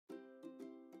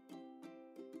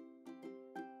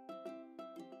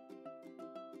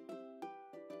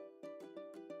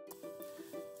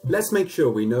Let's make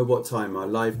sure we know what time our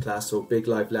live class or big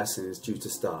live lesson is due to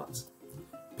start.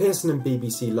 Pearson and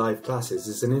BBC Live Classes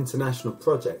is an international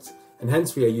project, and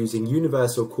hence we are using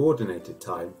Universal Coordinated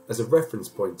Time as a reference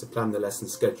point to plan the lesson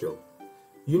schedule.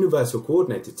 Universal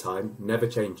Coordinated Time never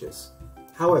changes.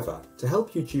 However, to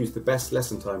help you choose the best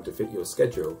lesson time to fit your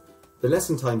schedule, the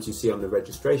lesson times you see on the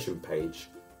registration page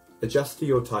adjust to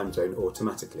your time zone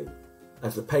automatically,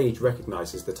 as the page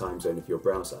recognises the time zone of your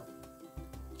browser.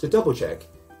 To double check,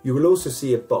 you will also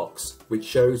see a box which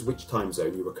shows which time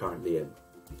zone you are currently in.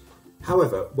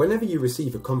 However, whenever you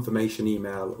receive a confirmation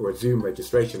email or a Zoom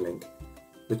registration link,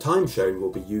 the time shown will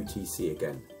be UTC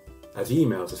again, as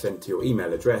emails are sent to your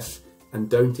email address and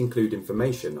don't include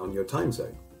information on your time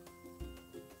zone.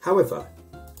 However,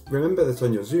 remember that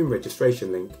on your Zoom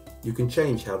registration link, you can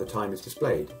change how the time is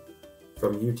displayed,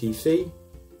 from UTC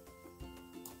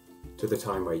to the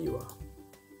time where you are.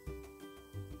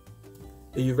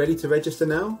 Are you ready to register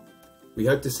now? We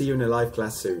hope to see you in a live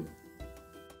class soon.